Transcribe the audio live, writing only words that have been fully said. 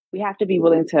we have to be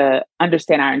willing to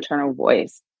understand our internal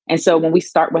voice. And so when we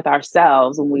start with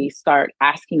ourselves, when we start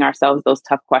asking ourselves those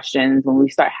tough questions, when we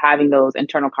start having those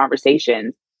internal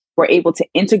conversations, we're able to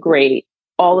integrate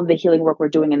all of the healing work we're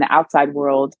doing in the outside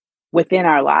world within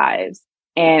our lives.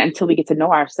 And until we get to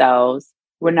know ourselves,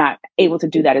 we're not able to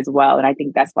do that as well. And I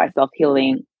think that's why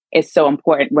self-healing is so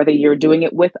important, whether you're doing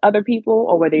it with other people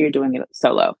or whether you're doing it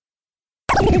solo.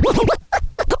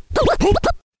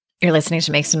 You're listening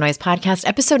to Make Some Noise podcast,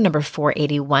 episode number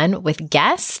 481 with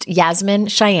guest Yasmin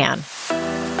Cheyenne.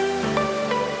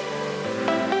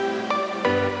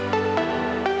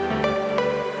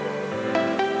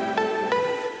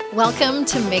 Welcome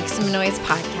to Make Some Noise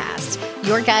podcast,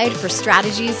 your guide for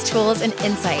strategies, tools, and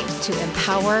insight to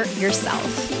empower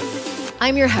yourself.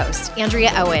 I'm your host,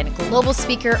 Andrea Owen, global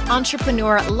speaker,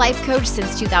 entrepreneur, life coach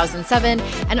since 2007,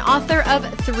 and author of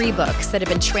 3 books that have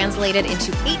been translated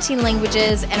into 18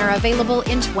 languages and are available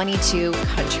in 22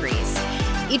 countries.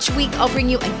 Each week, I'll bring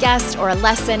you a guest or a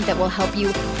lesson that will help you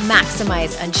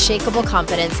maximize unshakable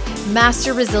confidence,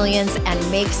 master resilience,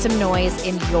 and make some noise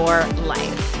in your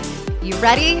life. You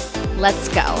ready? Let's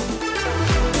go.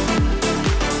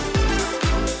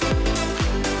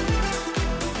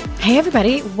 Hey,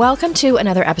 everybody. Welcome to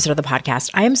another episode of the podcast.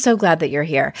 I am so glad that you're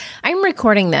here. I'm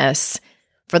recording this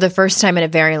for the first time in a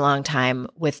very long time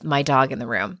with my dog in the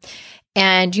room.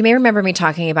 And you may remember me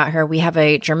talking about her. We have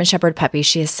a German Shepherd puppy.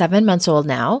 She is 7 months old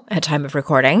now at time of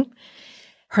recording.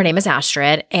 Her name is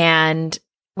Astrid. And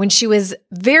when she was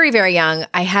very, very young,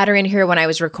 I had her in here when I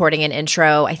was recording an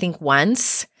intro, I think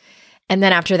once. And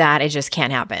then after that, it just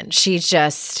can't happen. She's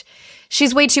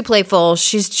way too playful.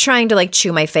 She's trying to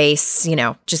chew my face,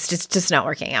 it's just not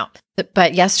working out.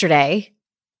 But yesterday,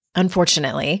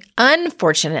 unfortunately,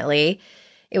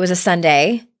 it was a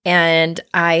Sunday and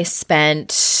my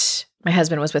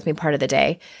husband was with me part of the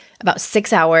day, about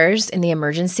 6 hours in the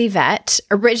emergency vet.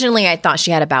 Originally, I thought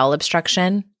she had a bowel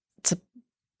obstruction. It's a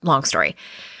long story.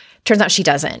 Turns out she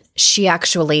doesn't. She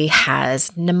actually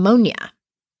has pneumonia,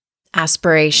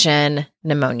 aspiration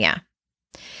pneumonia.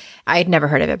 I had never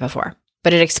heard of it before,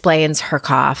 but it explains her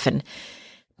cough and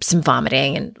some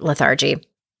vomiting and lethargy.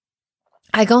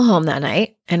 I go home that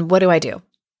night, and what do? I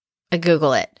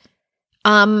Google it.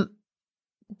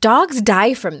 Dogs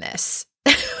die from this.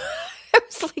 I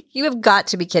was like, you have got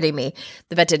to be kidding me.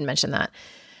 The vet didn't mention that.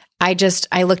 I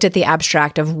looked at the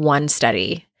abstract of one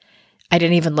study. I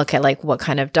didn't even look at what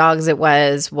kind of dogs it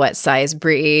was, what size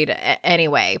breed,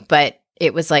 anyway, but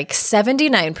it was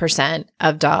 79%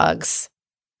 of dogs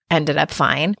ended up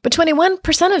fine, but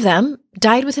 21% of them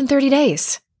died within 30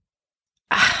 days.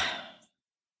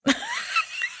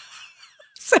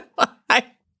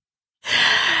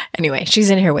 Anyway, she's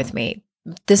in here with me.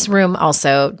 This room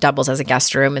also doubles as a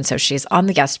guest room, and so she's on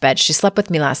the guest bed. She slept with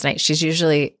me last night. She's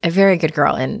usually a very good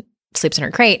girl and sleeps in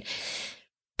her crate,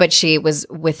 but she was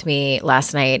with me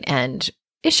last night, and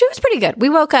she was pretty good.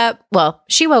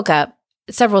 She woke up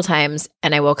several times,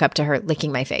 and I woke up to her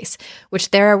licking my face,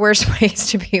 which there are worse ways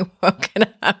to be woken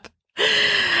up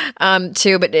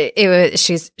too. But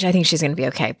I think she's going to be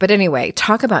okay. But anyway,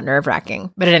 talk about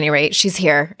nerve-wracking. But at any rate, she's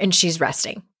here and she's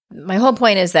resting. My whole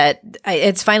point is that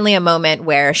it's finally a moment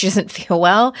where she doesn't feel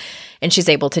well and she's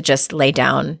able to just lay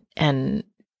down, and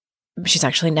she's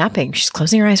actually napping. She's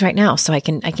closing her eyes right now, so I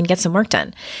can get some work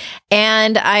done.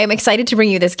 And I'm excited to bring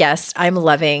you this guest. I'm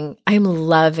loving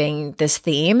this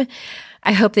theme.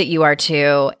 I hope that you are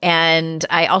too. And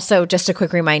I also, just a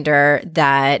quick reminder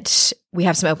that we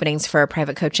have some openings for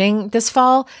private coaching this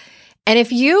fall. And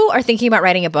if you are thinking about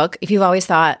writing a book, if you've always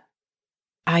thought,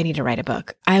 I need to write a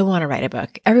book, I want to write a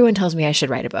book, everyone tells me I should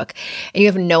write a book, and you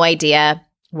have no idea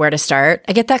where to start.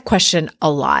 I get that question a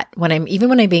lot when I'm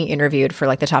being interviewed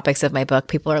for the topics of my book.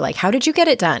 People are like, how did you get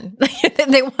it done?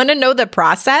 They want to know the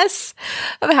process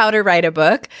of how to write a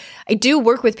book. I do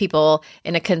work with people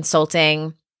in a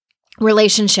consulting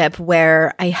relationship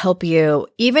where I help you,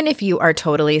 even if you are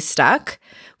totally stuck.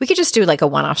 We could just do a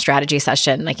one-off strategy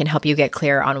session. I can help you get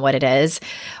clear on what it is,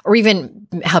 or even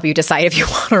help you decide if you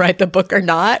want to write the book or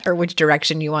not, or which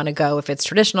direction you want to go. If it's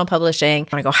traditional publishing,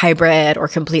 want to go hybrid or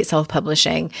complete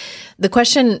self-publishing. The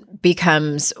question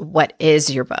becomes, what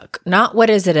is your book? Not what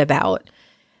is it about?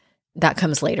 That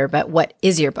comes later, but what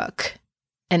is your book?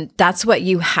 And that's what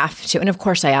you have to, and of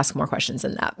course I ask more questions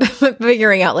than that, but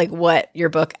figuring out what your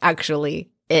book actually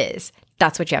is.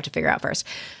 That's what you have to figure out first.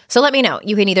 So let me know.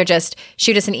 You can either just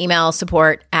shoot us an email,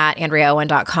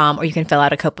 support@andreaowen.com, or you can fill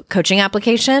out a coaching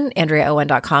application,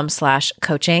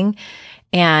 andreaowen.com/coaching,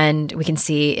 and we can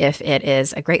see if it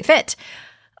is a great fit.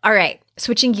 All right,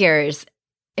 switching gears.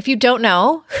 If you don't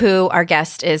know who our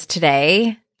guest is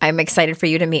today, I'm excited for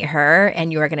you to meet her,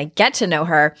 and you are going to get to know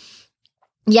her.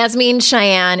 Yasmin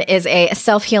Cheyenne is a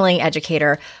self-healing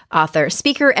educator, author,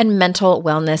 speaker, and mental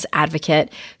wellness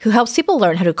advocate who helps people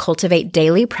learn how to cultivate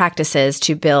daily practices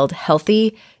to build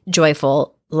healthy,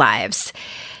 joyful lives.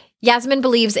 Yasmin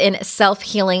believes in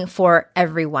self-healing for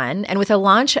everyone, and with the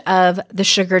launch of the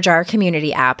Sugar Jar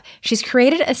community app, she's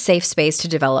created a safe space to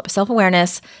develop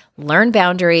self-awareness, learn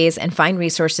boundaries, and find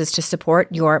resources to support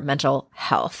your mental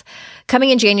health.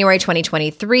 Coming in January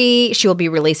 2023, she will be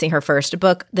releasing her first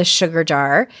book, The Sugar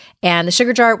Jar, and The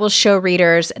Sugar Jar will show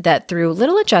readers that through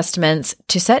little adjustments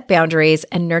to set boundaries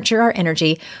and nurture our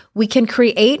energy, we can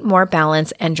create more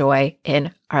balance and joy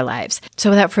in our lives. So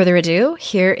without further ado,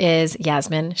 here is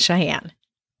Yasmin Cheyenne.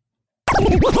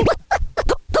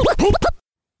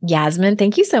 Yasmin,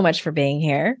 thank you so much for being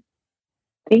here.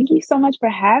 Thank you so much for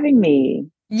having me.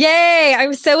 Yay!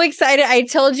 I'm so excited. I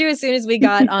told you as soon as we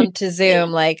got onto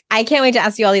Zoom, like, I can't wait to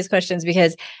ask you all these questions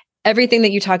because everything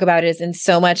that you talk about is in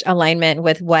so much alignment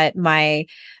with what my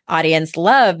audience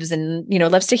loves and,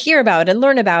 loves to hear about and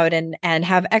learn about and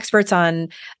have experts on,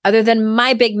 other than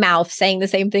my big mouth saying the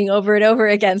same thing over and over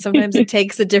again. Sometimes it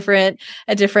takes a different,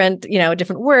 different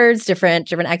words, different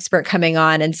expert coming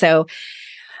on. And so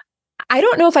I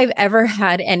don't know if I've ever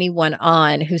had anyone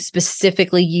on who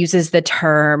specifically uses the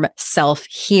term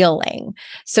self-healing.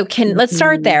 So let's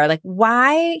start there. Like,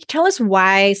 tell us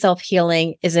why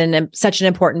self-healing is such an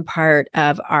important part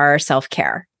of our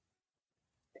self-care.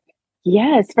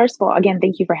 Yes. First of all, again,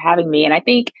 thank you for having me. And I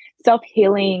think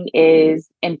self-healing is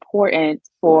important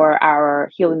for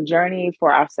our healing journey,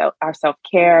 for our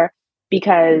self-care,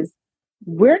 because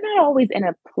we're not always in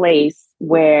a place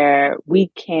where we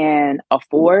can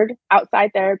afford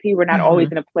outside therapy. We're not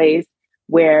always in a place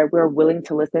where we're willing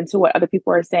to listen to what other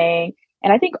people are saying.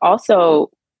 And I think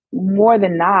also, more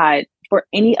than not, for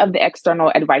any of the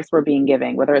external advice we're being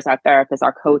given, whether it's our therapist,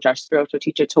 our coach, our spiritual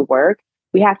teacher, to work,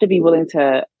 we have to be willing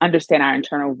to understand our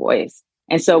internal voice.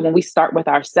 And so when we start with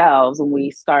ourselves, when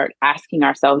we start asking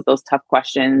ourselves those tough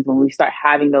questions, when we start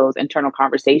having those internal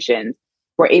conversations,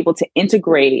 we're able to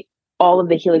integrate all of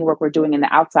the healing work we're doing in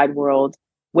the outside world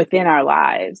within our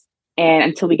lives. And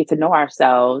until we get to know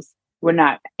ourselves, we're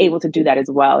not able to do that as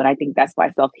well. And I think that's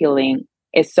why self-healing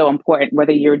is so important,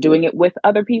 whether you're doing it with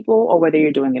other people or whether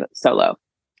you're doing it solo.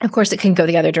 Of course, it can go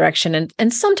the other direction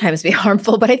and sometimes be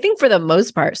harmful. But I think for the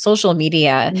most part, social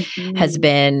media has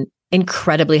been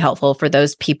incredibly helpful for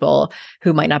those people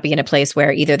who might not be in a place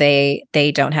where either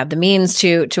they don't have the means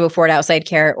to afford outside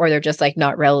care, or they're just like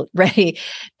not ready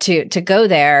to go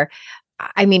there.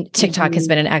 I mean, TikTok has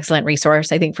been an excellent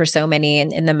resource, I think, for so many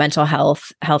in the mental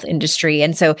health industry.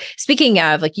 And so speaking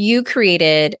of, like, you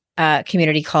created a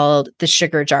community called the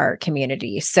Sugar Jar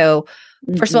community. So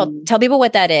first of all, tell people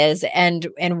what that is and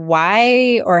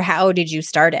why or how did you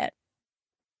start it?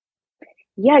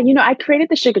 Yeah, I created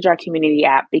the Sugar Jar community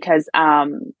app because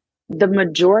the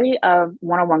majority of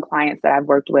one-on-one clients that I've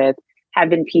worked with have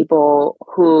been people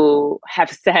who have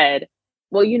said,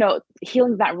 well,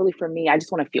 healing's not really for me. I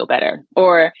just want to feel better.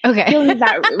 Or healing's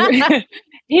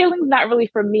not really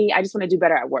for me. I just want to do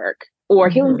better at work. Or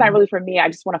healing's not really for me. I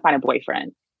just want to find a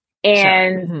boyfriend.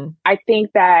 And I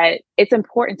think that it's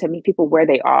important to meet people where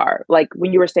they are. Like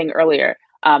when you were saying earlier,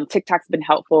 TikTok's been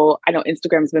helpful. I know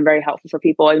Instagram's been very helpful for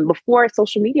people. And before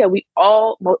social media,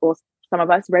 some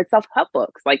of us read self-help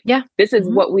books. Like, this is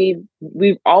what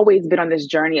we've always been on this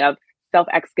journey of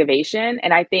self-excavation.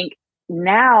 And I think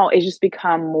now it's just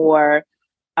become more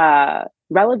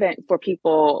relevant for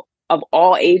people of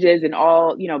all ages and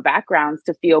all, backgrounds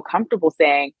to feel comfortable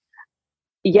saying,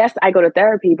 yes, I go to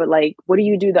therapy, but like, what do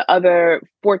you do the other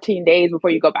 14 days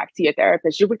before you go back to your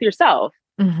therapist? You're with yourself.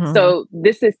 So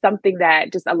this is something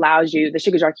that just allows you, the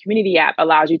Sugar Jar community app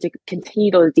allows you to continue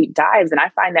those deep dives. And I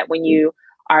find that when you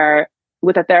are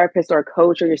with a therapist or a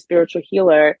coach or your spiritual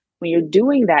healer, when you're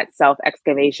doing that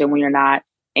self-excavation, when you're not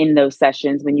in those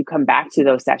sessions, when you come back to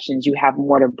those sessions, you have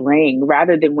more to bring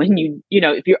rather than when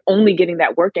if you're only getting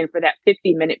that work in for that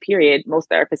 50-minute period. Most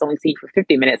therapists only see you for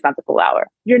 50 minutes, not the full hour.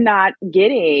 You're not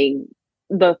getting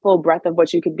the full breadth of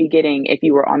what you could be getting if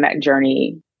you were on that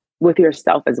journey with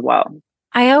yourself as well.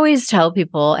 I always tell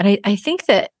people, and I think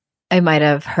that I might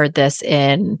have heard this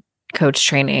in coach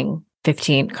training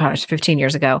 15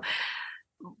 years ago.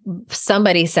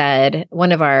 Somebody said,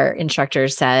 one of our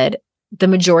instructors said, the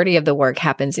majority of the work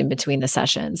happens in between the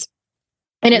sessions.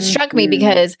 And it struck me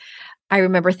because I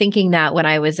remember thinking that when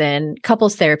I was in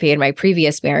couples therapy in my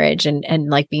previous marriage and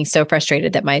like being so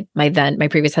frustrated that my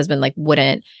previous husband like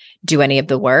wouldn't do any of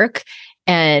the work.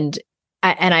 And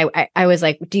I was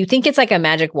like, do you think it's like a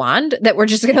magic wand that we're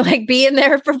just going to like be in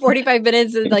there for 45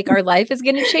 minutes and like our life is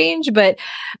going to change? But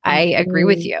I agree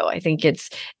with you. I think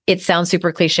it sounds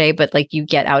super cliche, but like you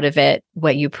get out of it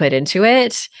what you put into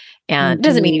it. And it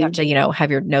doesn't mean you have to,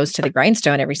 have your nose to the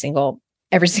grindstone every single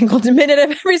minute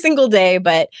of every single day.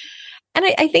 But, and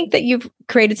I think that you've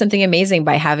created something amazing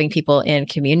by having people in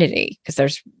community, because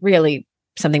there's really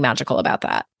something magical about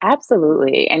that.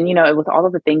 Absolutely. And, with all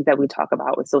of the things that we talk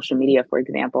about with social media, for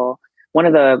example, one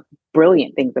of the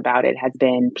brilliant things about it has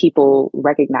been people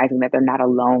recognizing that they're not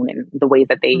alone in the ways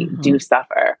that they do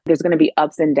suffer. There's going to be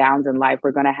ups and downs in life.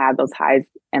 We're going to have those highs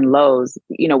and lows.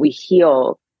 We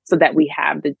heal so that we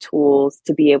have the tools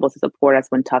to be able to support us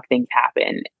when tough things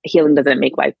happen. Healing doesn't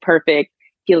make life perfect.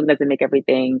 Healing doesn't make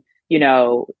everything,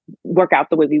 work out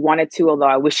the way we want it to, although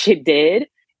I wish it did.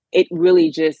 It really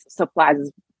just supplies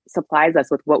us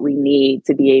with what we need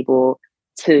to be able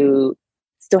to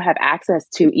still have access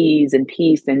to ease and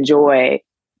peace and joy,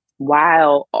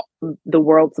 while the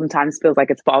world sometimes feels like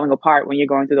it's falling apart when you're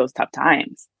going through those tough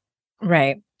times.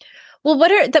 Right. Well,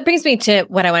 that brings me to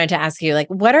what I wanted to ask you. Like,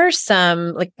 what are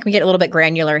some, like, can we get a little bit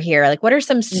granular here? Like, what are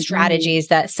some strategies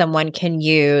that someone can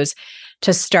use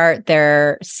to start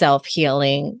their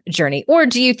self-healing journey? Or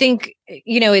do you think,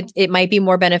 it might be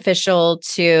more beneficial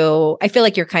to, I feel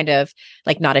like you're kind of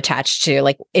like not attached to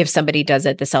like if somebody does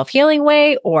it the self-healing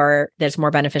way, or that's more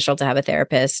beneficial to have a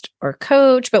therapist or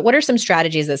coach, but what are some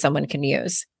strategies that someone can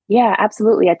use? Yeah,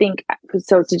 absolutely. I think,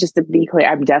 so to be clear,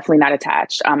 I'm definitely not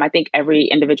attached. I think every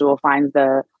individual finds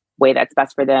the way that's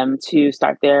best for them to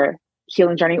start their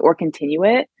healing journey or continue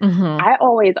it. I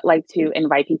always like to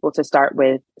invite people to start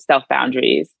with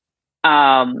self-boundaries.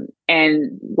 And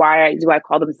why do I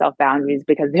call them self-boundaries?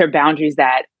 Because they're boundaries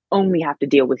that only have to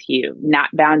deal with you, not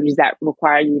boundaries that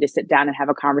require you to sit down and have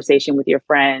a conversation with your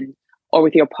friend or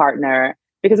with your partner.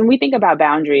 Because when we think about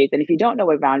boundaries, and if you don't know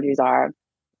what boundaries are,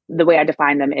 the way I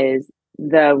define them is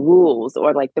the rules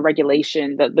or like the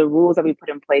regulation, the rules that we put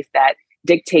in place that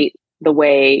dictate the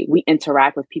way we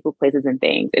interact with people, places, and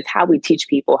things. It's how we teach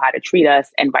people how to treat us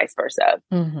and vice versa.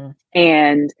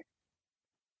 And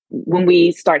when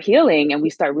we start healing and we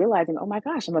start realizing, oh my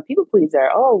gosh, I'm a people pleaser.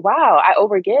 Oh, wow, I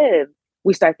overgive.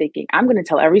 We start thinking, I'm going to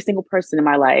tell every single person in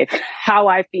my life how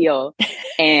I feel.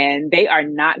 And they are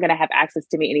not going to have access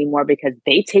to me anymore because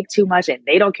they take too much and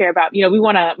they don't care about, we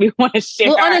want to share.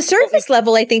 Well, on a surface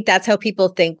level, I think that's how people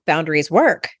think boundaries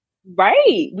work.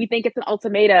 Right. We think it's an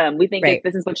ultimatum. We think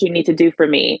this is what you need to do for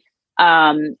me.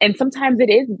 And sometimes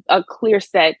it is a clear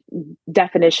set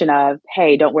definition of,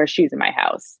 hey, don't wear shoes in my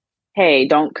house. Hey,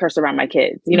 don't curse around my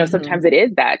kids. Sometimes it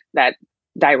is that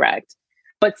direct.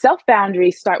 But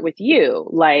self-boundaries start with you.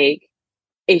 Like,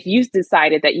 if you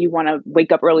decided that you want to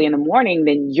wake up early in the morning,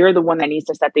 then you're the one that needs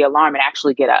to set the alarm and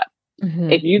actually get up.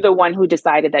 If you're the one who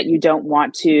decided that you don't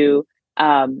want to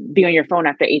be on your phone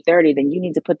after 8:30, then you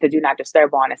need to put the do not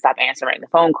disturb on and stop answering the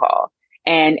phone call.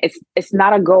 And it's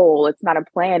not a goal. It's not a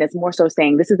plan. It's more so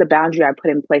saying, this is a boundary I put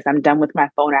in place. I'm done with my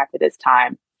phone after this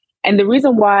time. And the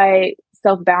reason why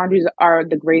self-boundaries are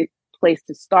the great place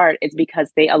to start is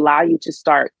because they allow you to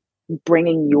start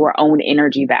bringing your own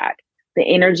energy back. The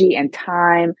energy and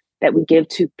time that we give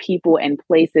to people and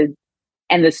places,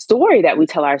 and the story that we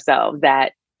tell ourselves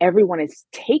that everyone is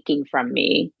taking from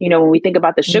me. When we think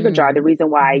about the sugar jar, the reason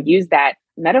why I use that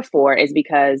metaphor is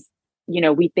because,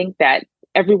 we think that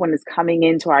everyone is coming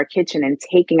into our kitchen and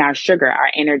taking our sugar,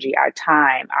 our energy, our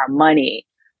time, our money,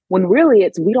 when really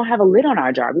we don't have a lid on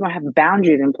our jar. We don't have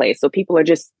boundaries in place. So people are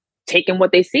just taking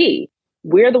what they see.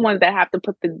 We're the ones that have to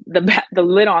put the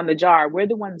lid on the jar. We're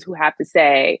the ones who have to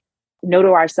say no to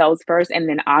ourselves first and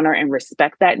then honor and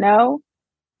respect that no.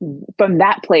 From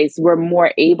that place, we're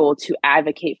more able to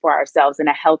advocate for ourselves in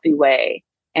a healthy way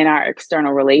in our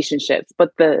external relationships.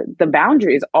 But the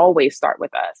boundaries always start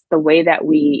with us. The way that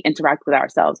we interact with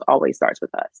ourselves always starts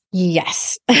with us.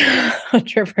 Yes,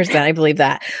 100%. I believe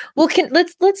that. Well,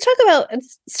 let's talk about,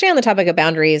 stay on the topic of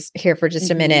boundaries here for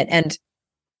just a minute. And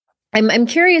I'm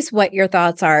curious what your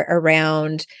thoughts are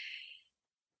around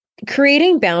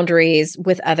creating boundaries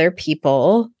with other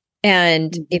people.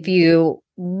 And if you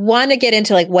want to get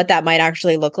into like what that might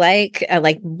actually look like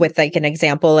with like an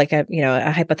example, like a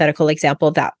hypothetical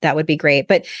example, that would be great.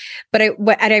 But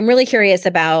what I'm really curious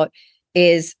about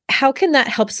is how can that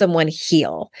help someone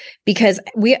heal? Because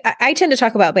I tend to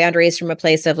talk about boundaries from a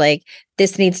place of like,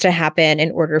 this needs to happen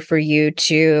in order for you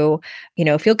to,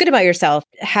 feel good about yourself,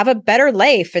 have a better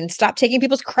life, and stop taking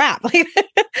people's crap.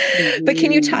 But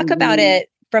can you talk about it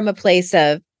from a place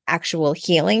of actual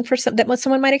healing for what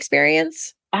someone might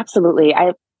experience? Absolutely.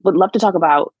 I would love to talk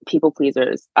about people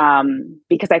pleasers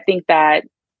because I think that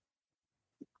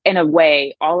in a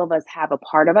way, all of us have a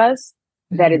part of us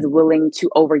that is willing to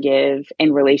overgive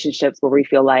in relationships where we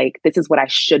feel like this is what I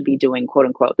should be doing, quote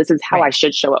unquote. This is how I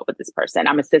should show up with this person.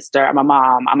 I'm a sister, I'm a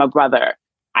mom, I'm a brother.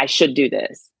 I should do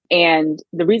this. And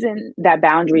the reason that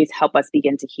boundaries help us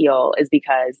begin to heal is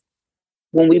because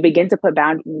when we begin to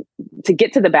to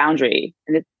get to the boundary,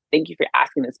 and thank you for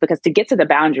asking this, because to get to the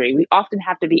boundary, we often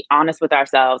have to be honest with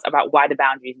ourselves about why the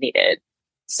boundary is needed.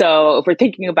 So if we're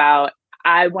thinking about,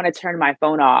 I want to turn my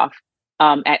phone off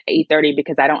at 8:30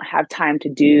 because I don't have time to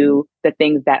do the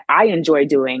things that I enjoy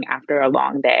doing after a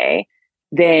long day,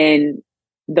 then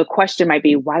the question might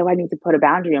be, why do I need to put a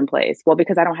boundary in place? Well,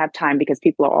 because I don't have time because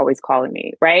people are always calling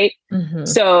me, right?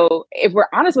 So if we're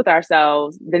honest with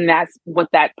ourselves, then that's what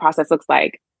that process looks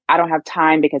like. I don't have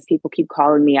time because people keep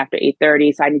calling me after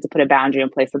 8:30, so I need to put a boundary in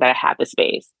place so that I have the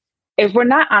space. If we're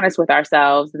not honest with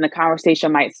ourselves, then the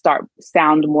conversation might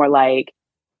sound more like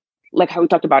how we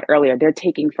talked about earlier, they're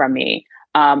taking from me.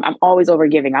 I'm always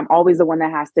overgiving. I'm always the one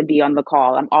that has to be on the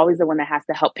call. I'm always the one that has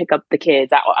to help pick up the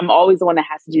kids. I'm always the one that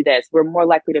has to do this. We're more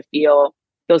likely to feel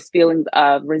those feelings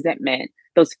of resentment,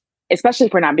 especially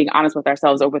if we're not being honest with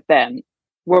ourselves or with them.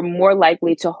 We're more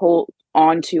likely to hold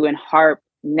on to and harp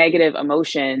negative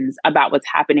emotions about what's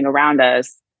happening around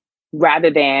us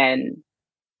rather than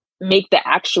make the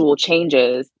actual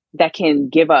changes that can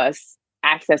give us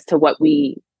access to what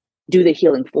we do the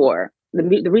healing for.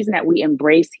 The reason that we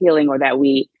embrace healing or that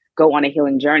we go on a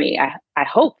healing journey, I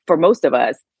hope for most of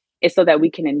us, is so that we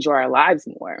can enjoy our lives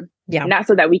more. Yeah. Not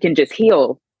so that we can just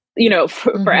heal,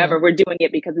 forever. We're doing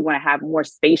it because we want to have more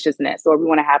spaciousness, or we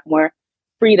want to have more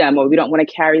freedom, or we don't want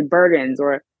to carry burdens,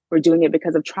 or we're doing it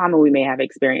because of trauma we may have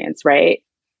experienced, right?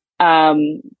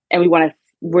 And we want to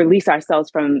release ourselves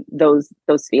from those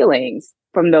feelings,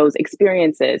 from those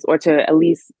experiences, or to at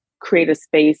least create a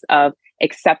space of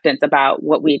acceptance about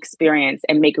what we experience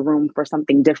and make room for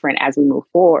something different as we move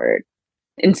forward.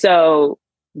 And so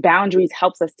boundaries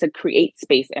helps us to create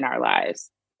space in our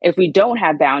lives. If we don't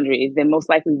have boundaries, then most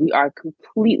likely we are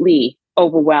completely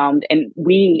overwhelmed, and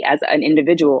we as an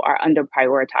individual are under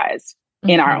prioritized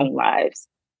in our own lives.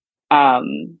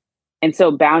 And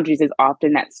so boundaries is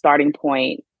often that starting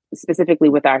point, specifically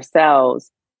with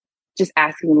ourselves, just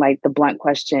asking like the blunt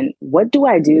question, what do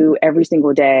I do every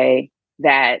single day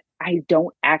that I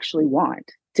don't actually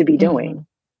want to be doing?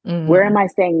 Where am I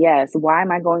saying yes? Why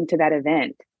am I going to that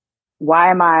event? Why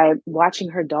am I watching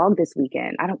her dog this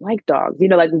weekend? I don't like dogs.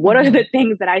 What are the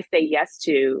things that I say yes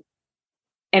to,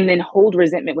 and then hold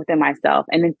resentment within myself,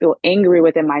 and then feel angry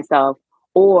within myself,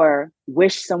 or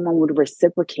wish someone would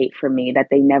reciprocate for me that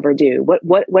they never do?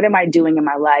 What am I doing in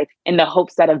my life in the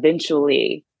hopes that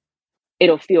eventually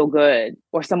it'll feel good,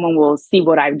 or someone will see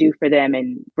what I do for them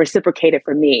and reciprocate it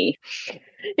for me?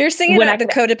 You're singing out the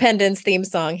codependence theme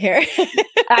song here.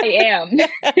 I am.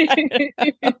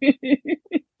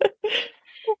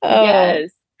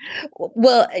 Yes.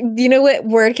 Well, you know what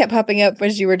word kept popping up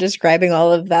as you were describing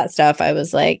all of that stuff? I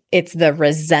was like, it's the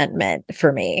resentment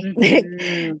for me.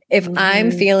 If I'm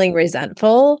feeling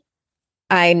resentful,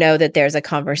 I know that there's a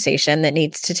conversation that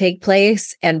needs to take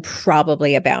place, and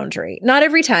probably a boundary. Not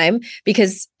every time,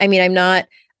 because I'm not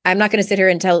going to sit here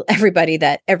and tell everybody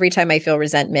that every time I feel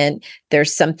resentment,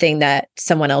 there's something that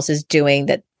someone else is doing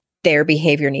that their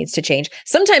behavior needs to change.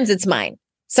 Sometimes it's mine.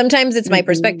 Sometimes it's my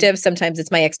perspective. Sometimes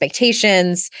it's my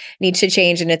expectations need to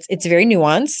change. And it's very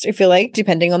nuanced, I feel like,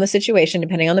 depending on the situation,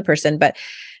 depending on the person. But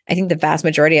I think the vast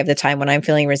majority of the time when I'm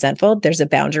feeling resentful, there's a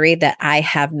boundary that I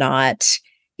have not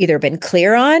either been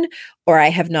clear on, or I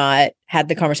have not had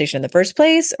the conversation in the first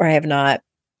place, or I have not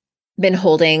been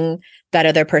holding that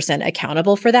other person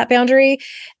accountable for that boundary.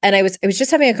 And I was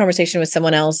just having a conversation with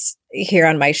someone else here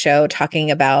on my show, talking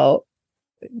about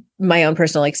my own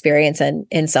personal experience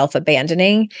in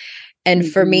self-abandoning. And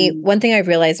for me, one thing I've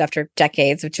realized after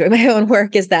decades of doing my own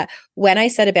work is that when I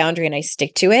set a boundary and I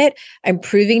stick to it, I'm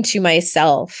proving to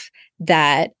myself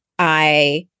that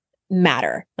I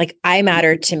matter. Like, I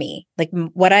matter to me. Like,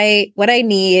 what I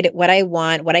need, what I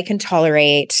want, what I can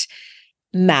tolerate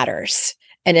matters.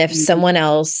 And if someone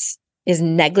else is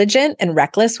negligent and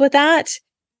reckless with that,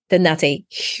 then that's a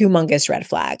humongous red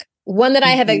flag. One that I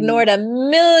have ignored a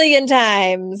million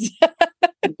times.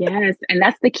 Yes. And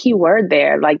that's the key word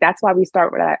there. Like, that's why we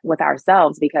start with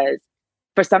ourselves, because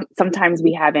sometimes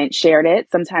we haven't shared it.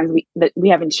 Sometimes we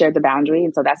haven't shared the boundary.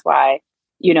 And so that's why,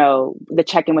 the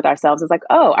check-in with ourselves is like,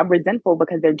 oh, I'm resentful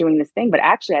because they're doing this thing, but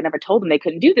actually I never told them they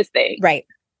couldn't do this thing. Right.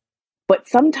 But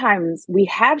sometimes we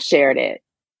have shared it,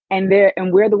 and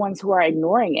we're the ones who are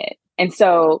ignoring it. And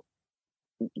so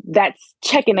that's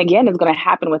check-in again is going to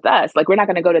happen with us. Like, we're not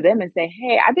going to go to them and say,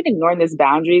 hey, I've been ignoring this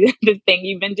boundary, this thing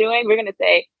you've been doing. We're going to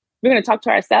say, we're going to talk to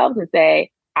ourselves and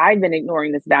say, I've been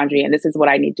ignoring this boundary and this is what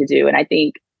I need to do. And I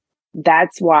think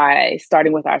that's why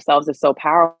starting with ourselves is so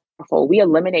powerful. We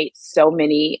eliminate so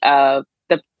many of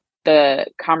the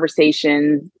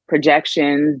conversations,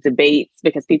 projections, debates,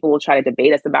 because people will try to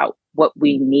debate us about what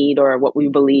we need or what we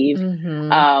believe.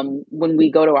 When we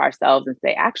go to ourselves and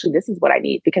say, actually, this is what I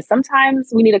need. Because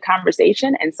sometimes we need a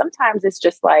conversation and sometimes it's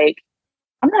just like,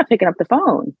 I'm not picking up the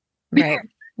phone. Right.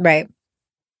 Right.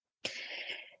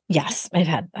 Yes, I've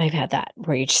had that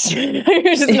where you're just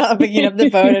not picking up the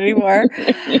phone anymore.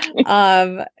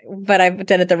 But I've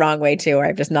done it the wrong way too, where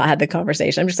I've just not had the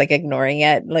conversation. I'm just like ignoring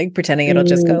it, like pretending it'll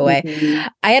just go away.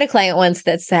 I had a client once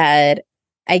that said,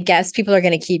 I guess people are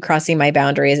going to keep crossing my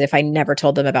boundaries if I never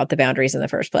told them about the boundaries in the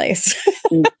first place.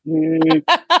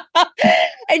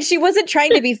 And she wasn't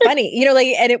trying to be funny,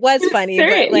 and it was funny, but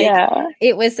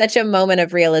it was such a moment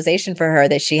of realization for her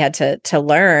that she had to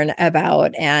learn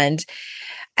about. And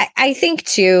I think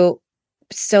too,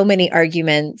 so many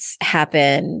arguments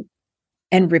happen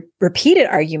and repeated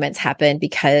arguments happen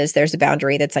because there's a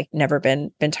boundary that's like never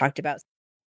been talked about.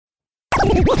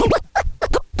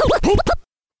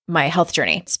 My health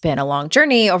journey. It's been a long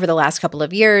journey over the last couple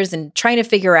of years and trying to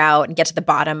figure out and get to the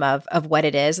bottom of what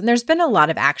it is. And there's been a lot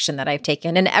of action that I've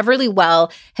taken. And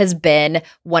Everlywell has been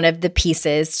one of the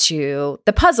pieces to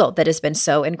the puzzle that has been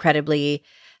so incredibly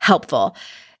helpful.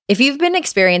 If you've been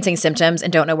experiencing symptoms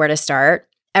and don't know where to start,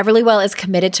 Everlywell is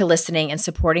committed to listening and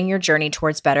supporting your journey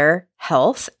towards better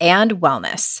health and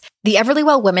wellness. The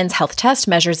Everlywell Women's Health Test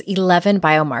measures 11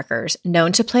 biomarkers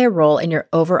known to play a role in your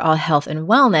overall health and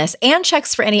wellness and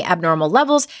checks for any abnormal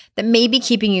levels that may be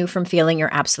keeping you from feeling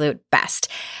your absolute best.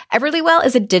 Everlywell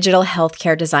is a digital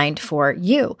healthcare designed for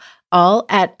you, all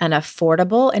at an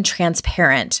affordable and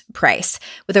transparent price.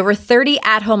 With over 30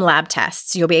 at-home lab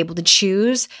tests, you'll be able to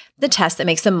choose the test that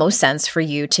makes the most sense for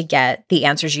you to get the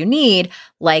answers you need,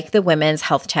 like the Women's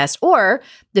Health Test or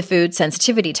the Food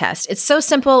Sensitivity Test. It's so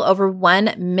simple. Over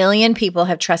 1 million people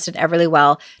have trusted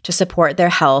Everlywell to support their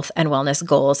health and wellness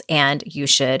goals, and you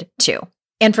should too.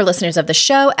 And for listeners of the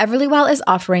show, Everlywell is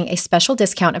offering a special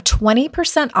discount of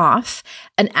 20% off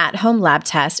an at-home lab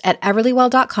test at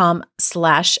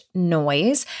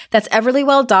everlywell.com/noise. That's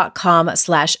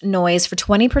everlywell.com/noise for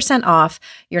 20% off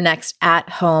your next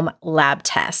at-home lab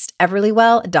test.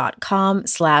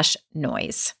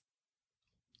 everlywell.com/noise.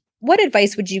 What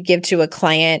advice would you give to a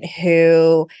client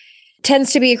who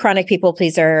tends to be a chronic people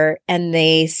pleaser and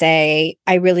they say,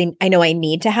 I know I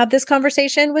need to have this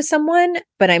conversation with someone,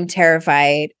 but I'm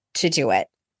terrified to do it?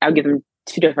 I'll give them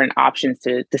two different options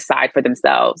to decide for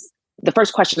themselves. The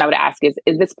first question I would ask is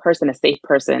this person a safe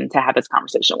person to have this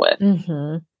conversation with?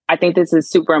 I think this is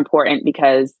super important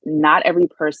because not every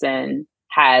person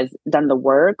has done the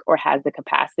work or has the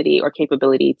capacity or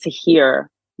capability to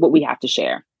hear what we have to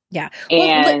share. Yeah.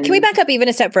 Well, can we back up even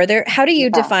a step further? How do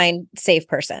you define safe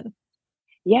person?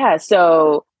 Yeah.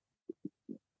 So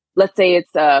let's say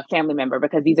it's a family member,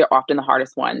 because these are often the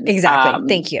hardest ones. Exactly.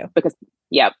 Thank you. Because,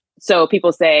 so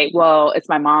people say, well, it's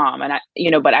my mom and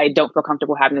but I don't feel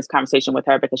comfortable having this conversation with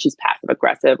her because she's passive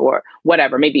aggressive or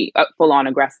whatever, maybe full on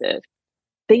aggressive.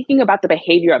 Thinking about the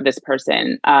behavior of this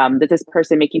person, does this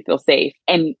person make you feel safe?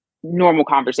 And normal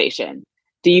conversation.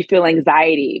 Do you feel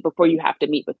anxiety before you have to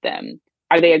meet with them?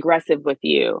 Are they aggressive with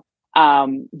you?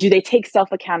 Do they take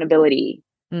self-accountability?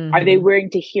 Are they willing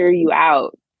to hear you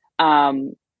out?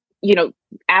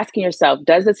 Asking yourself,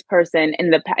 does this person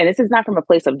and this is not from a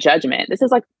place of judgment. This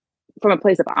is like from a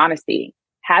place of honesty.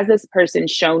 Has this person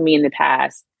shown me in the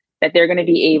past that they're going to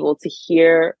be able to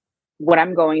hear what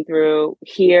I'm going through,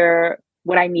 hear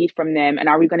what I need from them? And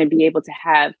are we going to be able to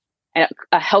have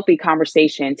a healthy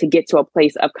conversation to get to a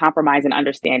place of compromise and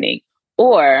understanding?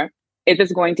 Or is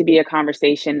this going to be a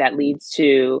conversation that leads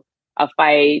to a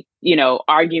fight,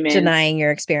 arguments, denying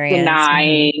your experience,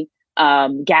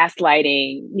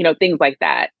 gaslighting, things like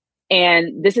that.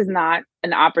 And this is not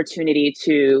an opportunity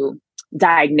to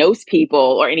diagnose people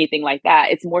or anything like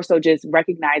that. It's more so just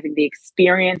recognizing the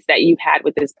experience that you've had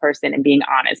with this person and being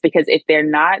honest. Because if they're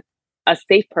not a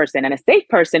safe person, and a safe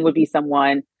person would be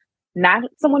not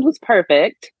someone who's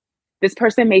perfect. This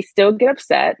person may still get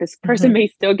upset. This person may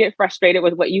still get frustrated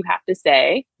with what you have to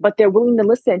say, but they're willing to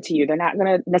listen to you. They're not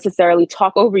going to necessarily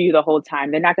talk over you the whole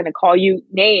time. They're not going to call you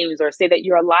names or say that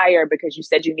you're a liar because you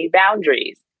said you need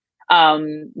boundaries.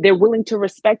 They're willing to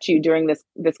respect you during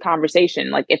this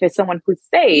conversation. Like if it's someone who's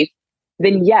safe,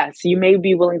 then yes, you may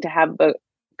be willing to have a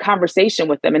conversation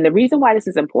with them. And the reason why this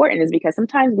is important is because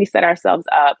sometimes we set ourselves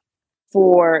up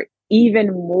for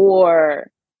even more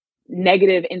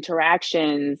negative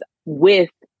interactions with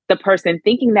the person,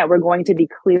 thinking that we're going to be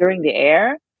clearing the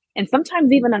air And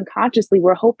sometimes even unconsciously,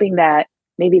 we're hoping that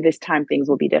maybe this time things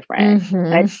will be different.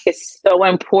 And I think it's so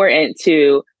important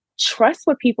to trust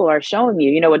what people are showing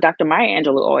you. You know, what Dr. Maya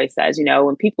Angelou always says, you know,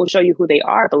 when people show you who they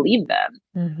are, believe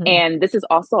them. And this is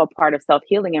also a part of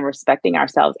self-healing and respecting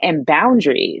ourselves and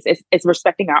boundaries. It's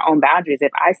respecting our own boundaries.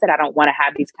 If I said I don't want to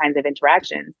have these kinds of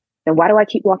interactions, then why do I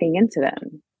keep walking into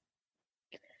them?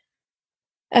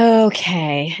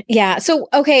 Okay. Yeah. So,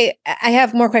 okay, I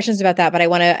have more questions about that, but I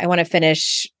want to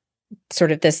finish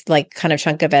sort of this like kind of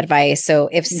chunk of advice. So,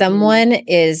 if someone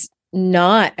is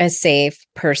not a safe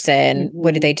person,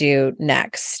 what do they do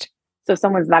next? So if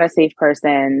someone's not a safe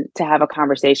person to have a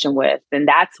conversation with, then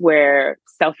that's where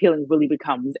self-healing really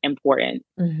becomes important.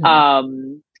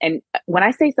 And when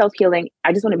I say self-healing,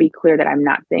 I just want to be clear that I'm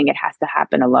not saying it has to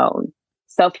happen alone.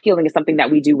 Self-healing is something that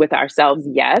we do with ourselves,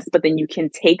 yes, but then you can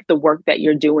take the work that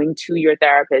you're doing to your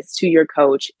therapist, to your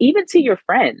coach, even to your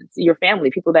friends, your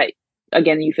family, people that,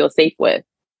 again, you feel safe with.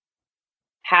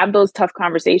 Have those tough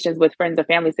conversations with friends or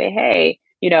family. Say, hey,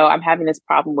 you know, I'm having this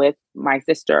problem with my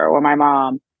sister or my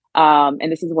mom.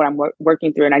 And this is what I'm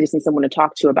working through. And I just need someone to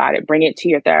talk to about it. Bring it to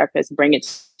your therapist, bring it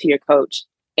to your coach,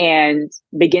 and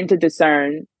begin to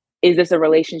discern, is this a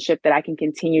relationship that I can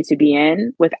continue to be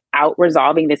in without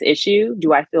resolving this issue?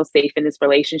 Do I feel safe in this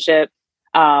relationship?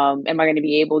 Am I going to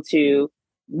be able to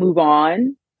move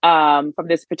on from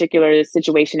this particular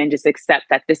situation and just accept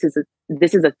that this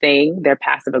is a thing, their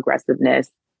passive aggressiveness,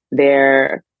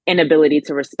 their inability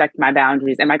to respect my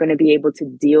boundaries? Am I going to be able to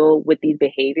deal with these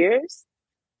behaviors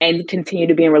and continue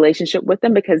to be in relationship with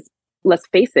them? Because let's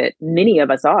face it, many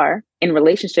of us are in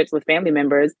relationships with family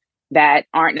members that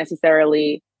aren't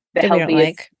necessarily the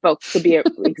healthiest folks to be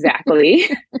exactly.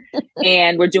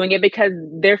 And we're doing it because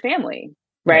they're family,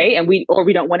 right? And we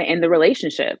don't want to end the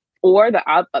relationship. Or the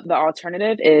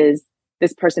alternative is,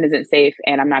 this person isn't safe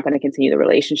and I'm not going to continue the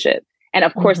relationship. And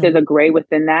of course, there's a gray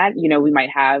within that. You know, we might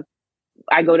have,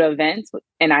 I go to events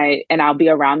and I'll be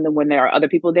around them when there are other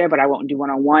people there, but I won't do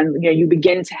one-on-one. You know, you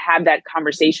begin to have that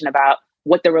conversation about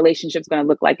what the relationship's going to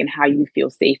look like and how you feel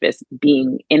safest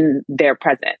being in their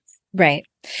presence. Right.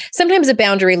 Sometimes a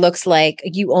boundary looks like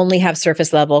you only have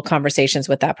surface level conversations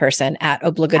with that person at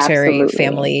obligatory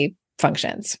family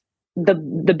functions.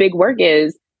 The big work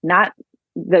is not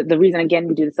the reason, again,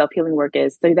 we do the self-healing work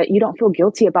is so that you don't feel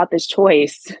guilty about this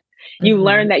choice. You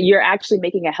learn that you're actually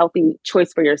making a healthy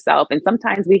choice for yourself. And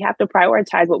sometimes we have to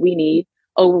prioritize what we need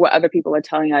over what other people are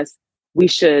telling us we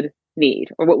should need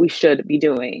or what we should be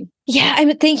doing. Yeah. I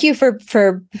mean, thank you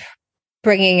for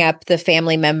bringing up the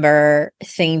family member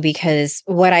thing, because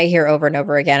what I hear over and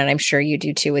over again, and I'm sure you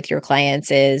do too with your clients,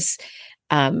 is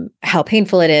how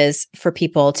painful it is for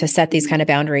people to set these kind of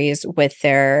boundaries with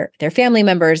their family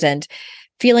members, and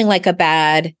feeling like a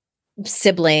bad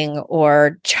sibling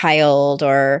or child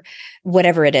or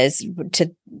whatever it is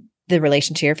to the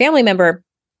relation to your family member.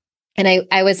 And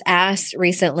I was asked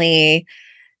recently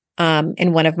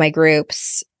in one of my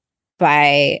groups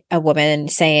by a woman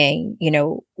saying, you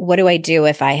know, what do I do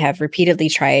if I have repeatedly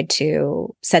tried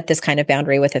to set this kind of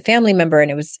boundary with a family member? And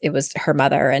it was her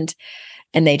mother, and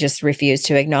they just refused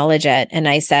to acknowledge it. And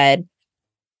I said,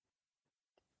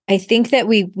 I think that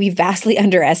we vastly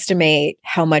underestimate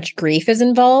how much grief is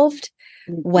involved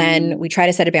when we try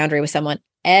to set a boundary with someone,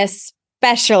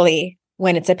 especially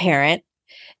when it's a parent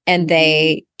and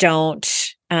they don't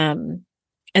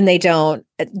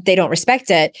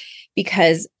respect it,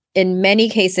 because in many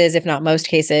cases, if not most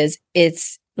cases,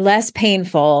 it's less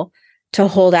painful to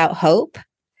hold out hope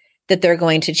that they're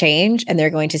going to change and they're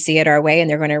going to see it our way and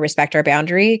they're going to respect our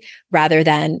boundary, rather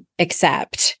than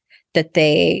accept that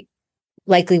they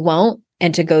likely won't,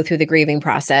 and to go through the grieving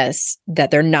process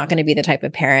that they're not going to be the type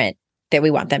of parent that we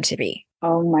want them to be.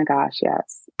 Oh my gosh,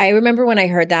 yes. I remember when I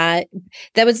heard that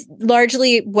was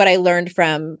largely what I learned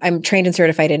from, I'm trained and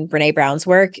certified in Brene Brown's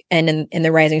work, and in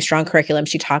the Rising Strong curriculum,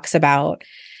 she talks about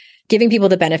giving people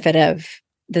the benefit of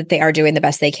that they are doing the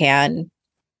best they can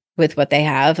with what they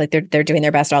have. Like they're doing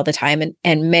their best all the time.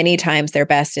 And many times their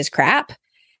best is crap.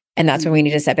 And that's when we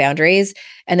need to set boundaries.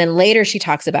 And then later she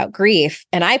talks about grief,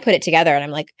 and I put it together and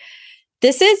I'm like,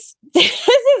 this is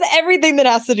everything that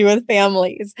has to do with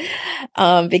families.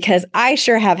 Because I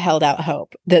sure have held out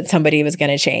hope that somebody was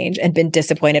going to change and been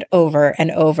disappointed over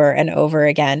and over and over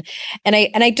again. And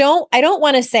I don't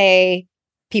want to say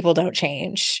people don't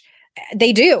change.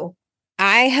 They do.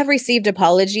 I have received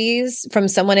apologies from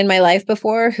someone in my life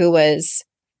before who was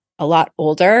a lot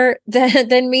older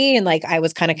than me. And like, I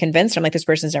was kind of convinced, I'm like, this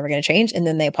person's never going to change. And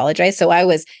then they apologized. So I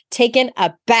was taken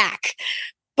aback.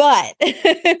 But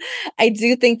I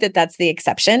do think that that's the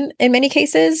exception in many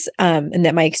cases, and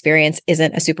that my experience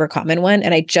isn't a super common one.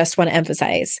 And I just want to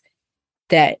emphasize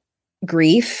that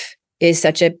grief is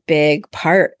such a big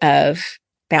part of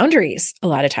boundaries a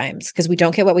lot of times because we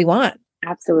don't get what we want.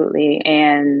 Absolutely.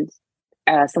 And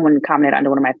someone commented under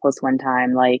one of my posts one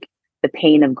time, like the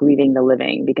pain of grieving the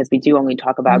living, because we do only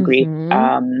talk about grief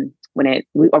when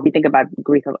we think about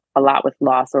grief a lot with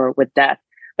loss or with death,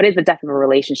 but it's the death of a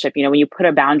relationship. You know, when you put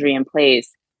a boundary in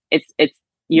place, it's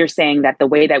you're saying that the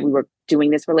way that we were doing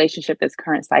this relationship, this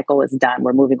current cycle is done.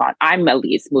 We're moving on. I'm at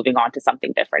least moving on to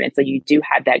something different. And so you do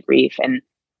have that grief. And,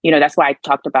 you know, that's why I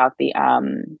talked about the,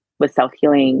 with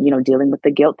self-healing, you know, dealing with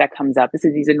the guilt that comes up.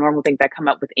 These are normal things that come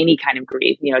up with any kind of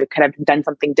grief. You know, it could have done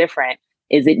something different.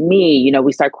 Is it me? You know,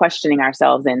 we start questioning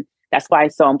ourselves. And that's why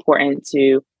it's so important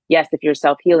to, yes, if you're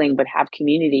self-healing, but have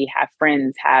community, have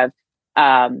friends, have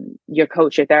your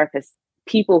coach, your therapist,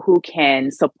 people who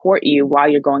can support you while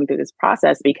you're going through this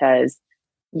process. Because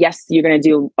yes, you're going to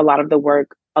do a lot of the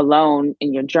work alone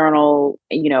in your journal,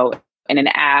 you know, in an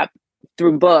app,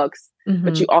 through books,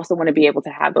 but you also want to be able to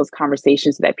have those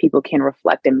conversations so that people can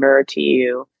reflect and mirror to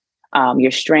you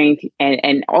your strength,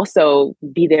 and also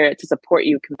be there to support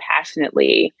you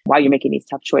compassionately while you're making these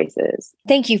tough choices.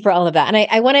 Thank you for all of that. And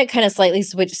I want to kind of slightly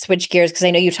switch gears, because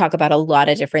I know you talk about a lot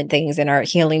of different things in our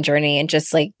healing journey and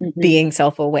just like being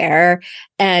self-aware.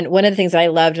 And one of the things that I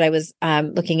loved, I was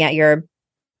looking at your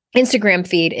Instagram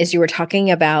feed, is you were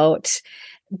talking about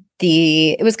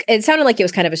it sounded like it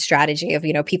was kind of a strategy of,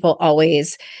 you know, people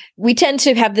we tend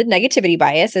to have the negativity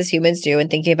bias as humans do, and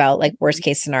thinking about like worst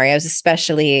case scenarios,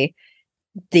 especially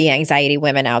the anxiety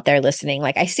women out there listening.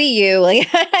 Like, I see you, like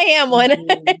I am one,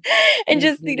 and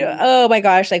just, you know, oh my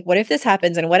gosh, like what if this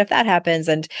happens? And what if that happens?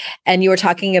 And you were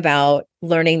talking about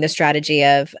learning the strategy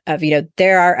of, you know,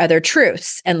 there are other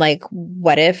truths, and like,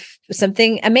 what if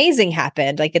something amazing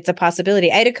happened? Like, it's a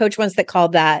possibility. I had a coach once that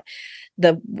called that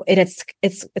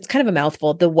it's kind of a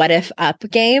mouthful, the what if up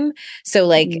game. So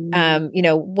like, you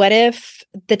know, what if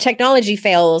the technology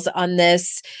fails on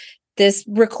this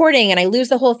recording and I lose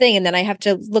the whole thing, and then I have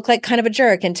to look like kind of a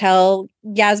jerk and tell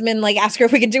Yasmin, like, ask her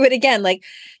if we can do it again. Like,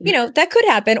 you know, that could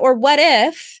happen. Or what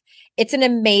if it's an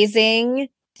amazing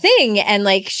thing and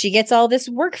like she gets all this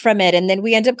work from it, and then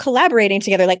we end up collaborating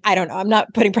together. Like, I don't know, I'm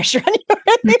not putting pressure on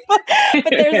you,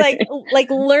 but there's like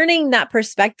learning that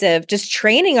perspective, just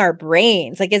training our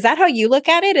brains. Like, is that how you look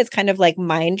at it? It's kind of like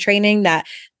mind training, that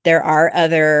there are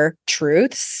other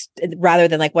truths rather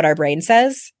than like what our brain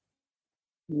says.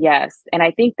 Yes. And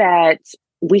I think that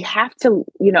we have to,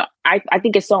 you know, I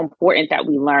think it's so important that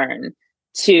we learn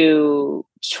to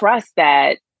trust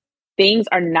that things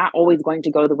are not always going to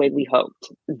go the way we hoped.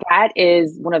 That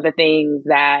is one of the things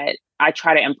that I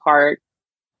try to impart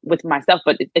with myself,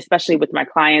 but especially with my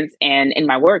clients and in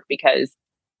my work, because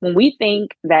when we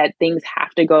think that things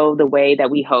have to go the way that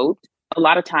we hoped, a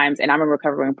lot of times, and I'm a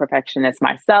recovering perfectionist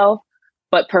myself,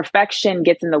 but perfection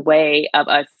gets in the way of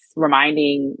us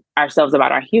reminding ourselves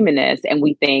about our humanness. And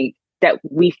we think that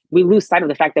we lose sight of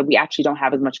the fact that we actually don't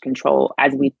have as much control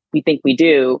as we think we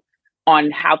do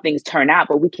on how things turn out,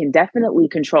 but we can definitely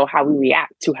control how we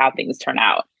react to how things turn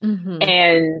out.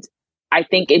 And I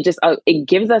think it just, it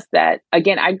gives us that,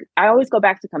 again, I always go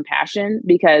back to compassion,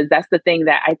 because that's the thing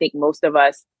that I think most of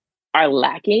us are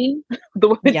lacking,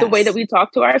 the way that we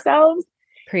talk to ourselves.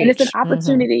 Preach. And it's an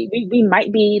opportunity. We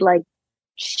might be like,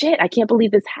 shit, I can't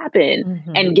believe this happened,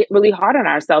 and get really hard on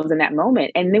ourselves in that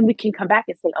moment. And then we can come back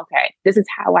and say, okay, this is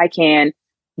how I can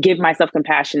give myself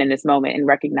compassion in this moment, and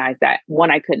recognize that,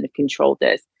 one, I couldn't have controlled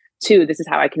this. Two, this is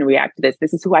how I can react to this.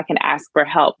 This is who I can ask for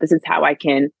help. This is how I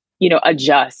can, you know,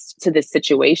 adjust to this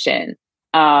situation.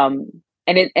 And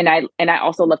I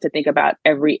also love to think about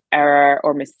every error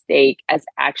or mistake as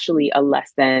actually a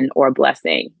lesson or a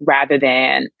blessing, rather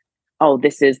than, oh,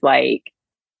 this is like,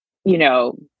 you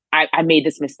know, I made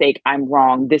this mistake. I'm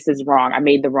wrong. This is wrong. I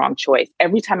made the wrong choice.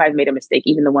 Every time I've made a mistake,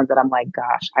 even the ones that I'm like,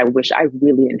 gosh, I wish I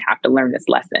really didn't have to learn this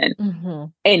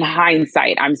lesson. In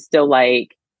hindsight, I'm still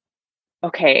like,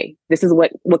 okay, this is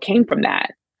what came from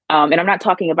that. And I'm not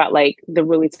talking about like the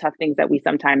really tough things that we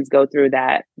sometimes go through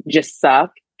that just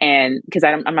suck. And because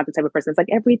I'm not the type of person that's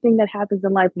like, everything that happens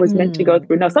in life was meant to go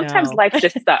through. No, sometimes life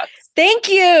just sucks. Thank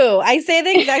you. I say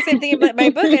the exact same thing about my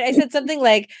book. I said something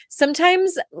like,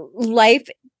 sometimes life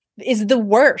is the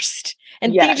worst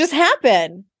and things just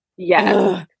happen.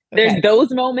 Yes. There's those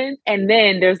moments. And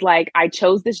then there's like, I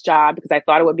chose this job because I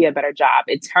thought it would be a better job.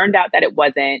 It turned out that it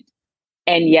wasn't.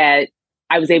 And yet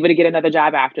I was able to get another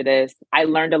job after this. I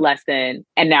learned a lesson,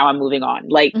 and now I'm moving on.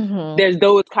 Like, there's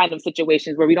those kind of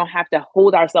situations where we don't have to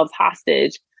hold ourselves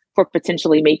hostage for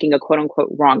potentially making a quote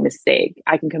unquote wrong mistake.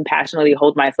 I can compassionately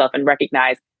hold myself and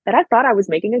recognize that I thought I was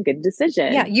making a good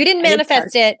decision. Yeah, you didn't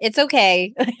manifest it. It's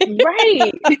okay.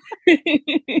 Right.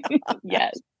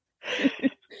 Yes.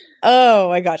 Oh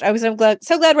my gosh. I was so glad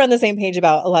we're on the same page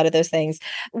about a lot of those things.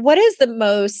 What is the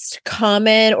most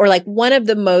common or like one of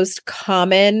the most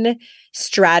common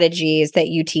strategies that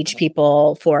you teach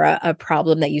people for a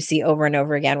problem that you see over and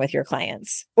over again with your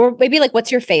clients? Or maybe like,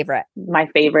 what's your favorite? My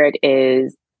favorite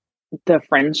is the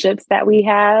friendships that we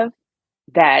have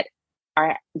that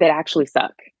actually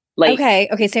suck. Like,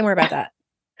 okay. Say more about that.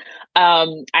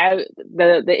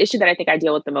 The issue that I think I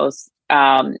deal with the most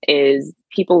is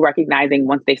people recognizing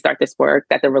once they start this work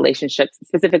that the relationships,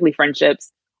 specifically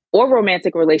friendships or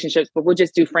romantic relationships, but we'll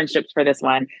just do friendships for this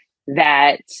one,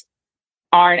 that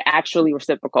aren't actually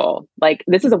reciprocal. Like,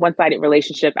 this is a one-sided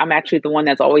relationship. I'm actually the one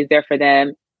that's always there for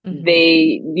them. Mm-hmm.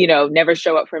 They, never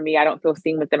show up for me. I don't feel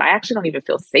seen with them. I actually don't even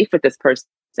feel safe with this person.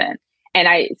 And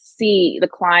I see the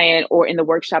client, or in the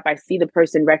workshop, I see the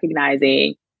person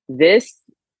recognizing this.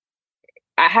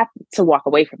 I have to walk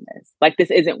away from this. Like,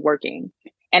 this isn't working.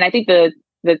 And I think the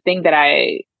thing that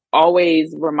I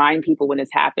always remind people when this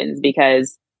happens,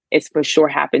 because it's for sure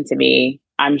happened to me,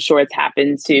 I'm sure it's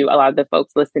happened to a lot of the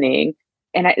folks listening.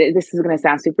 And this is going to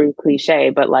sound super cliche,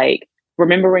 but like,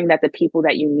 remembering that the people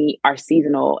that you meet are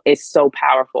seasonal is so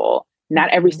powerful. Not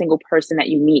every single person that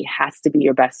you meet has to be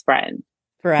your best friend.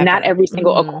 Forever. Not every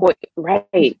single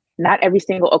Not every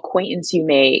single acquaintance you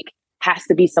make has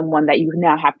to be someone that you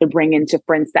now have to bring into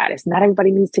friend status. Not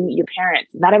everybody needs to meet your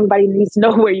parents. Not everybody needs to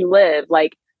know where you live.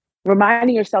 Like,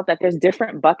 reminding yourself that there's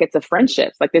different buckets of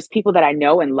friendships. Like, there's people that I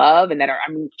know and love and that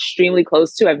I'm extremely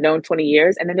close to, I've known 20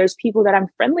 years. And then there's people that I'm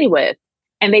friendly with,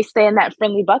 and they stay in that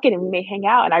friendly bucket, and we may hang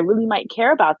out and I really might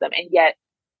care about them. And yet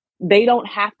they don't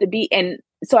have to be. And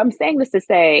so I'm saying this to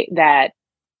say that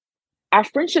our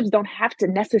friendships don't have to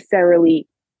necessarily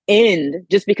end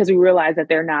just because we realize that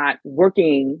they're not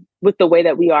working with the way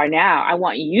that we are now. I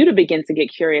want you to begin to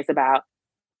get curious about,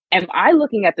 am I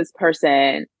looking at this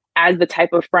person as the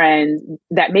type of friend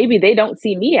that maybe they don't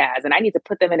see me as, and I need to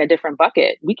put them in a different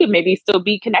bucket? We could maybe still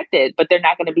be connected, but they're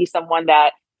not going to be someone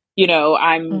that,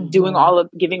 I'm giving all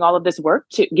of this work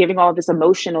to, giving all of this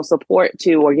emotional support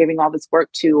to, or giving all this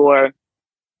work to, or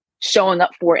showing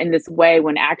up for in this way,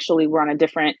 when actually we're in a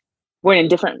different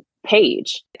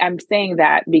page. I'm saying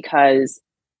that because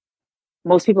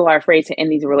most people are afraid to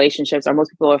end these relationships, or most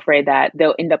people are afraid that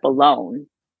they'll end up alone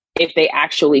if they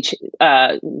actually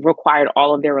required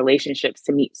all of their relationships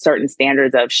to meet certain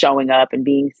standards of showing up and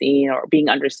being seen or being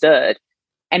understood.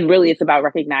 And really, it's about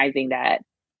recognizing that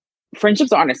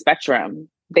friendships are on a spectrum.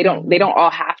 They don't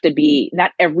all have to be,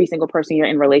 not every single person you're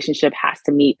in relationship has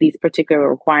to meet these particular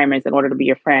requirements in order to be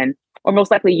your friend. Or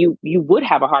most likely you would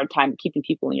have a hard time keeping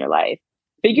people in your life.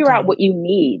 Figure out what you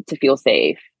need to feel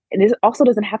safe. And this also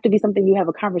doesn't have to be something you have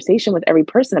a conversation with every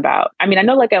person about. I mean, I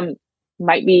know like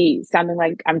might be sounding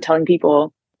like I'm telling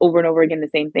people over and over again the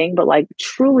same thing, but like,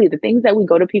 truly the things that we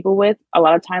go to people with a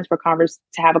lot of times to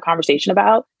have a conversation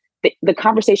about, the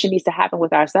conversation needs to happen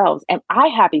with ourselves. Am I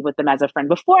happy with them as a friend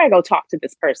before I go talk to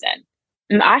this person?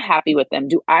 Am I happy with them?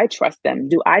 Do I trust them?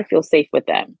 Do I feel safe with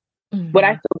them? Mm-hmm. Would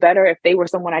I feel better if they were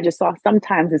someone I just saw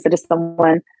sometimes instead of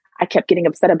someone I kept getting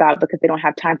upset about because they don't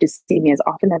have time to see me as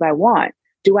often as I want?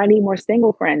 Do I need more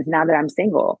single friends now that I'm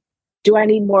single? Do I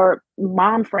need more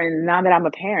mom friends now that I'm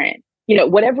a parent?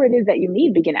 Whatever it is that you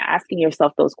need, begin asking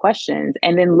yourself those questions,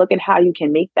 and then look at how you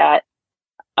can make that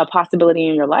a possibility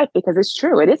in your life, because it's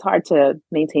true. It is hard to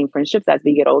maintain friendships as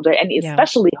we get older, and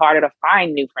especially harder to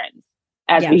find new friends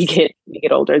as we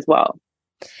get older as well.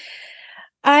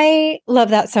 I love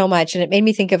that so much. And it made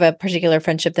me think of a particular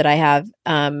friendship that I have,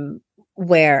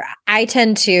 where I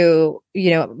tend to,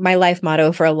 my life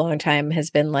motto for a long time has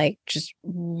been like, just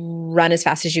run as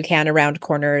fast as you can around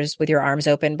corners with your arms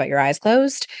open, but your eyes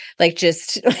closed. Like,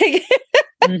 just like,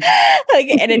 and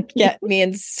it get me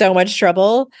in so much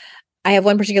trouble. I have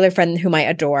one particular friend whom I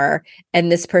adore.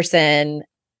 And this person,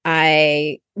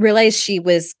 I realized she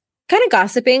was kind of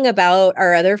gossiping about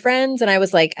our other friends. And I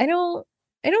was like, I don't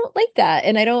like that.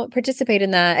 And I don't participate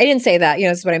in that. I didn't say that,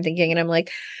 this is what I'm thinking. And I'm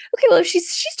like, okay, well, if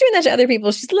she's doing that to other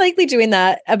people, she's likely doing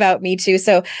that about me too.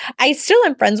 So I still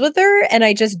am friends with her, and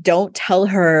I just don't tell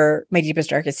her my deepest,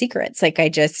 darkest secrets. Like,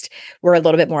 we're a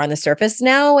little bit more on the surface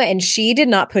now. And she did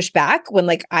not push back when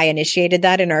like I initiated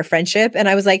that in our friendship. And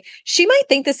I was like, she might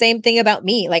think the same thing about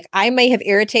me. Like, I may have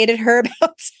irritated her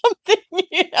about something,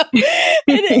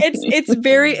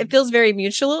 it feels very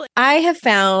mutual. I have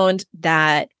found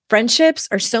that friendships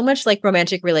are so much like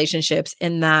romantic relationships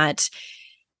in that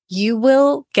you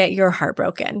will get your heart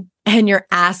broken and your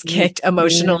ass kicked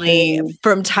emotionally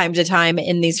from time to time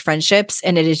in these friendships.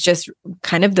 And it is just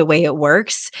kind of the way it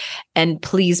works. And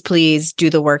please, please do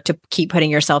the work to keep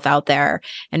putting yourself out there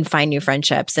and find new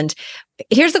friendships. And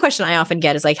here's the question I often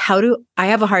get is like, I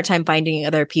have a hard time finding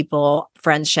other people,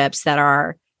 friendships that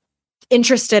are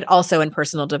interested also in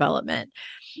personal development.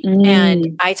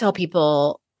 And I tell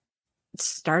people,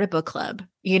 start a book club,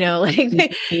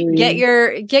 like get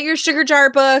your sugar jar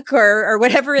book or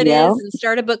whatever it is, and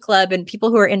start a book club, and people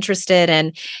who are interested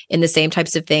in the same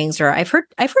types of things. Or I've heard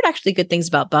actually good things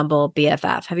about Bumble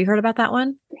BFF. Have you heard about that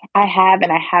one? I have,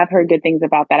 and I have heard good things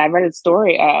about that. I read a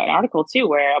story, an article too,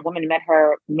 where a woman met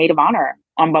her maid of honor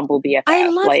on Bumble BFF. I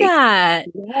love that.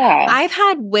 Yeah. I've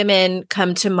had women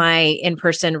come to my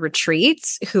in-person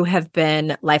retreats who have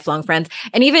been lifelong friends.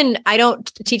 And even I don't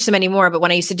teach them anymore, but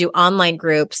when I used to do online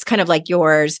groups, kind of like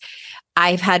yours,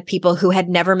 I've had people who had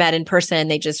never met in person.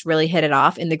 They just really hit it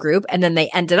off in the group. And then they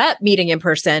ended up meeting in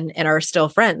person and are still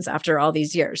friends after all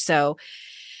these years. So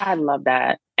I love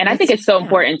that. And I think it's so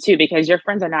important too, because your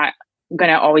friends are not going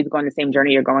to always go on the same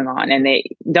journey you're going on, and they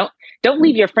don't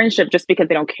leave your friendship just because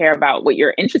they don't care about what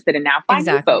you're interested in now. Find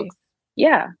new folks.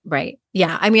 Yeah. Right.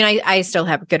 Yeah. I mean, I still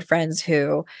have good friends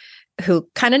who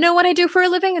kind of know what I do for a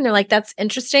living, and they're like, that's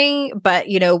interesting. But,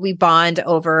 we bond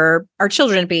over our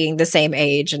children being the same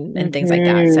age and things like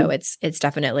that. So it's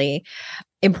definitely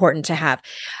important to have.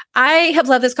 I have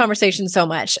loved this conversation so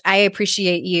much. I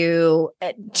appreciate you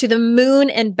to the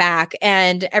moon and back.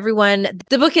 And everyone,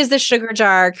 the book is The Sugar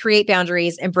Jar: Create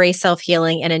Boundaries, Embrace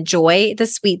Self-Healing, and Enjoy the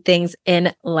Sweet Things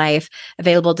in Life.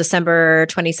 Available December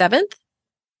 27th.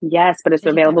 Yes, but it's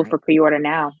available for pre-order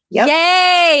now. Yep.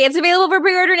 Yay! It's available for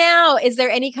pre-order now. Is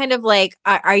there any kind of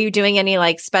are you doing any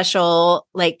special,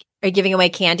 are you giving away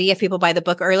candy if people buy the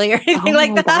book early or anything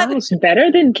like that? Gosh,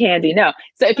 better than candy. No.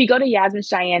 So if you go to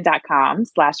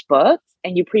yasmincheyenne.com/books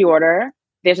and you pre-order,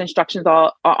 there's instructions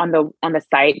all on the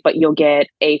site, but you'll get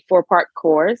a 4-part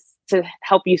course to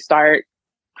help you start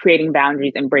creating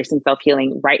boundaries, embracing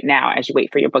self-healing right now as you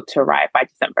wait for your book to arrive by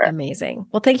December. Amazing.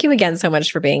 Well, thank you again so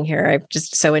much for being here. I've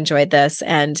just so enjoyed this.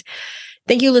 And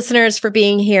thank you, listeners, for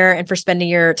being here and for spending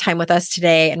your time with us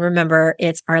today. And remember,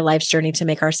 it's our life's journey to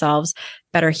make ourselves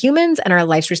better humans and our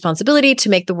life's responsibility to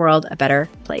make the world a better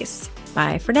place.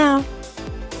 Bye for now.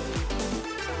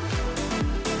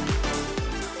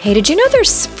 Hey, did you know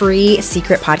there's free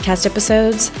secret podcast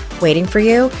episodes waiting for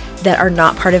you that are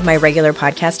not part of my regular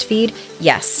podcast feed?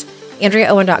 Yes,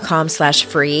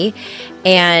 AndreaOwen.com/free.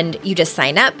 And you just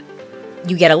sign up.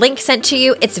 You get a link sent to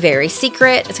you. It's very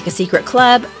secret. It's like a secret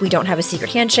club. We don't have a secret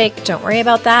handshake. Don't worry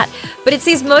about that. But it's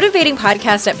these motivating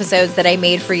podcast episodes that I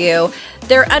made for you.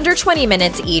 They're under 20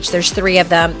 minutes each. There's 3 of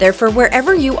them. They're for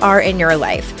wherever you are in your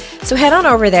life. So head on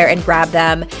over there and grab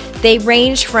them. They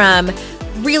range from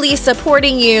really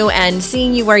supporting you and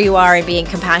seeing you where you are and being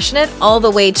compassionate, all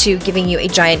the way to giving you a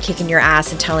giant kick in your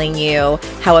ass and telling you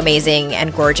how amazing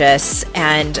and gorgeous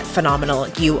and phenomenal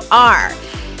you are.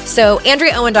 So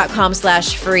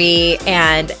AndreaOwen.com/free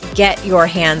and get your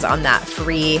hands on that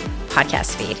free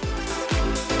podcast feed.